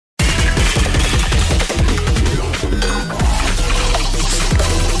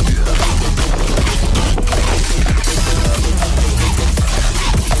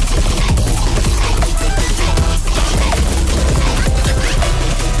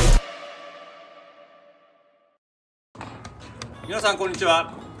皆さんこんにち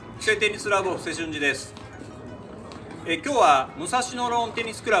は。テニスラボ布施俊二です。今日は武蔵野ローンテ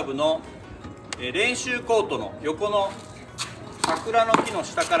ニスクラブの練習コートの横の桜の木の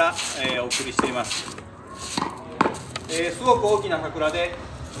下からお送りしています。すごく大きな桜で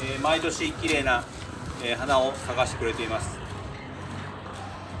毎年綺麗な花を咲かしてくれています。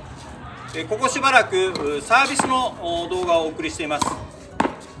ここしばらくサービスの動画をお送りしています。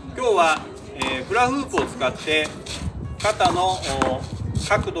今日はフラフープを使って肩の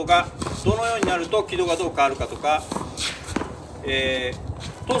角度がどのようになると軌道がどう変わるかとか、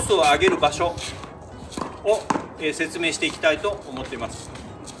トスを上げる場所を説明していきたいと思っています。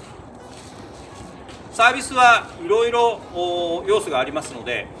サービスはいろいろ要素がありますの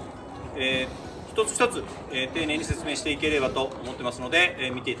で、一つ一つ丁寧に説明していければと思ってますの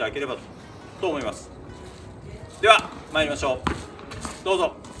で、見ていただければと思います。では参りましょう。どう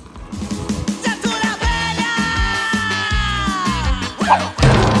ぞ。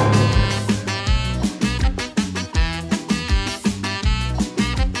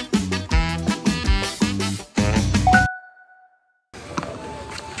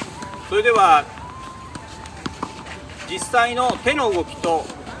それでは実際の手の動きと、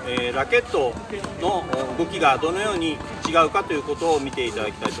ラケットの動きがどのように違うかということを見ていただ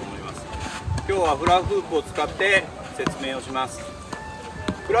きたいと思います。今日はフラフープを使って説明をします。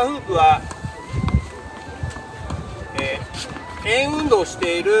フラフープは、円運動をし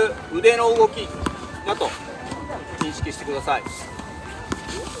ている腕の動きだと認識してください。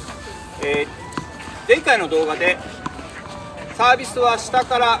前回の動画でサービスは下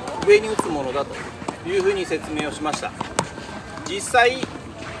から上に打つものだというふうに説明をしました。実際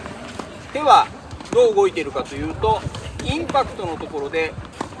手はどう動いているかというと、インパクトのところで、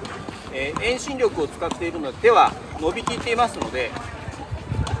遠心力を使っているので手は伸びきっていますので、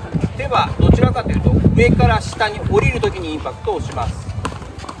手はどちらかというと上から下に降りるときにインパクトをします。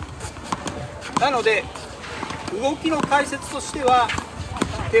なので動きの解説としては、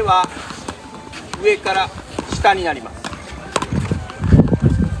手は上から下になります。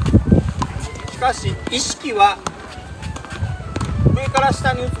しかし意識は上から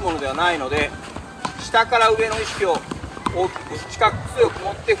下に打つものではないので、下から上の意識を大きく近く強く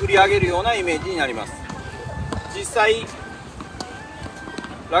持って振り上げるようなイメージになります。実際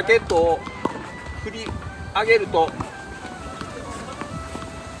ラケットを振り上げると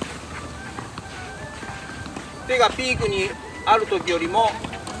手がピークにある時よりも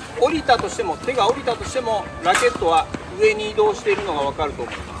手が降りたとしてもラケットは上に移動しているのが分かると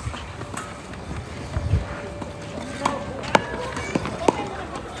思います。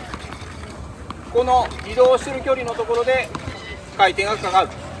この移動している距離のところで回転がかかる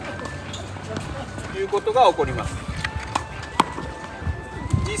ということが起こります。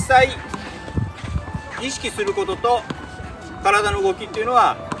実際意識することと体の動きっていうの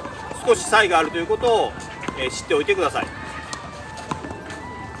は少し差異があるということを知っておいてください。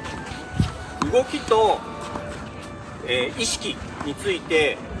動きと意識につい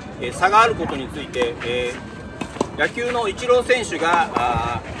て差があることについて野球のイチロー選手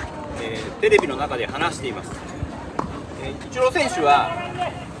がテレビの中で話しています。イチロー選手は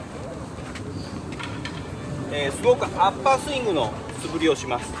すごくアッパースイングの素振りをし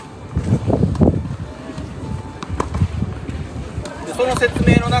ます。でその説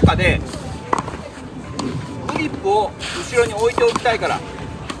明の中でグリップを後ろに置いておきたいから、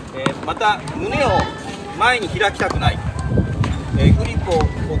また胸を前に開きたくない、グリップ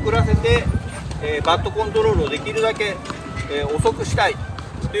を遅らせて、バットコントロールをできるだけ、遅くしたい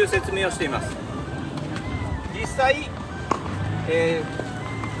という説明をしています。実際、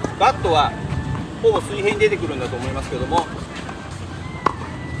バットはほぼ水平に出てくるんだと思いますけども、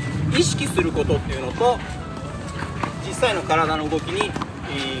意識することっていうのと実際の体の動きに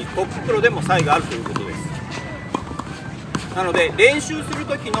トッププロでも差異があるということです。なので練習する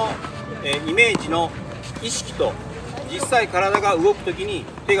時のイメージの意識と実際体が動く時に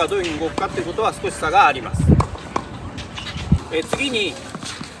手がどういうふうに動くかということは少し差があります。次に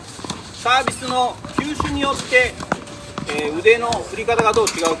サービスの球種によって、腕の振り方がどう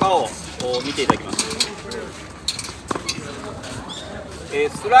違うかを見ていただきます。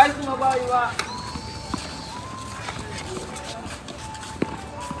スライスの場合は、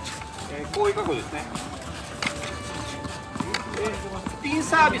こういう角度ですね。スピン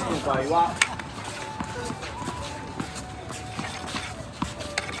サービスの場合は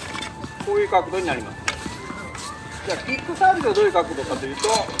こういう角度になります。じゃあキックサービスはどういう角度かというと、キ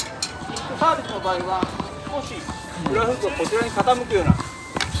ックサービスの場合は少しフラフープがこちらに傾くような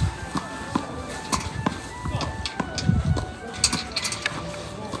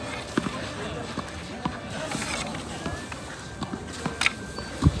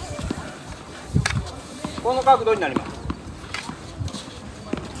この角度になります。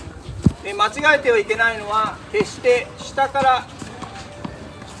間違えてはいけないのは、決して下から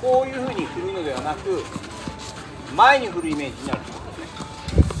こういうふうに振るのではなく、前に振るイメージになるということです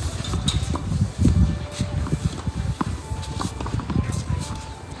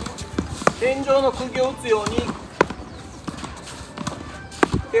ね。天井の釘を打つように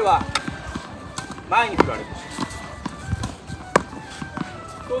手は前に振られて、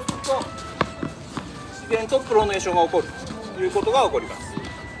そうすると自然とプロネーションが起こるということが起こります。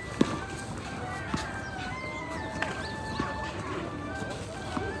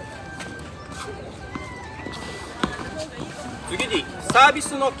次にサービ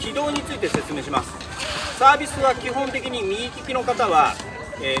スの軌道について説明します。サービスは基本的に右利きの方は、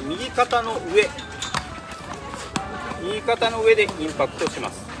右肩の上でインパクトし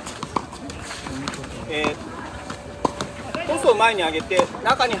ます。トスを前に上げて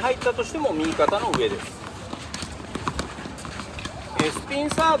中に入ったとしても右肩の上です。スピン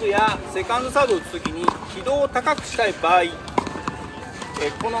サーブやセカンドサーブを打つときに軌道を高くしたい場合、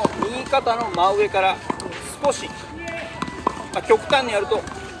この右肩の真上から少し、極端にやると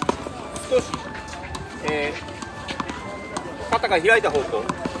少し、肩が開いた方向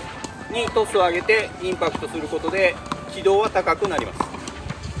にトスを上げてインパクトすることで軌道は高くなります。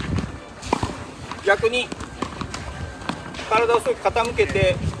逆に体を少し傾け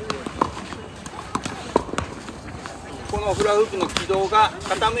て、このフラフープの軌道が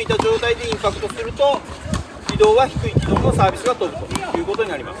傾いた状態でインパクトすると、軌道は低い軌道のサービスが飛ぶということに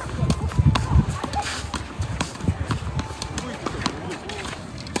なりま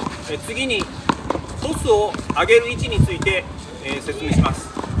す。次にトスを上げる位置について、説明します。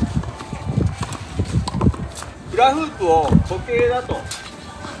フラフープを時計だと、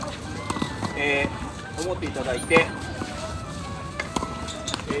思っていただいて、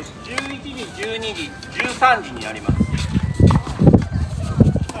11時、12時、13時になります。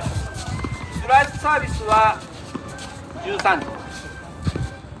スライスサービスは13時、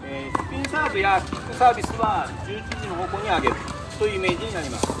スピンサーブやキックサービスは11時の方向に上げるというイメージになり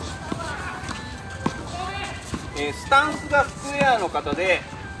ます。スタンスがスクエアの方で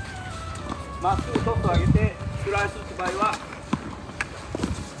まっすぐトスを上げてスライス打つ場合は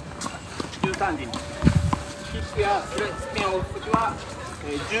13時に、キックやスピンを打つときは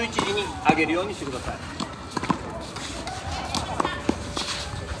11時に上げるようにしてください。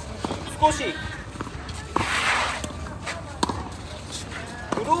少し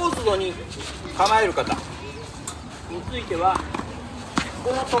クローズドに構える方については、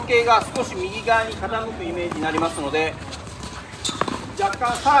この時計が少し右側に傾くイメージになりますので、若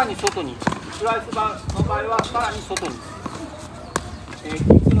干さらに外に、スライスの場合はさらに外に、キ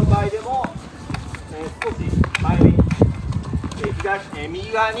ックの場合でも、少し前に、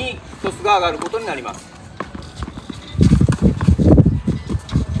右側にトスが上がることになります。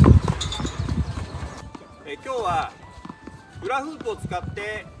今日はフラフープを使っ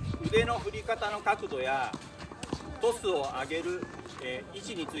て腕の振り方の角度やトスを上げる位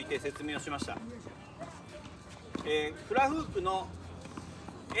置について説明をしました。フラフープの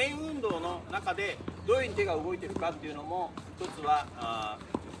円運動の中でどういうふうに手が動いているかっていうのも一つは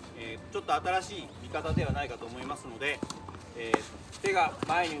ちょっと新しい見方ではないかと思いますので、手が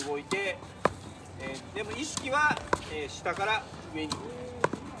前に動いて、でも意識は下から上に、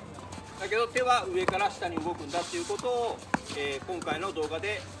だけど手は上から下に動くんだということを、今回の動画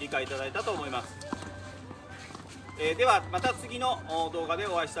で理解いただいたと思います。ではまた次の動画で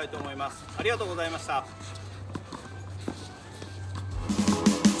お会いしたいと思います。ありがとうございました。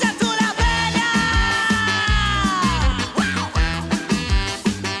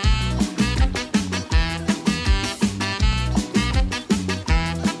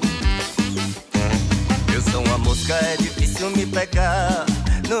É difícil me pegar.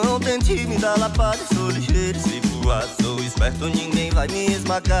 Não tente me dar lapada, sou ligeiro se voar. Sou esperto, ninguém vai me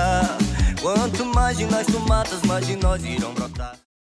esmagar. Quanto mais de nós tu matas, mais de nós irão brotar.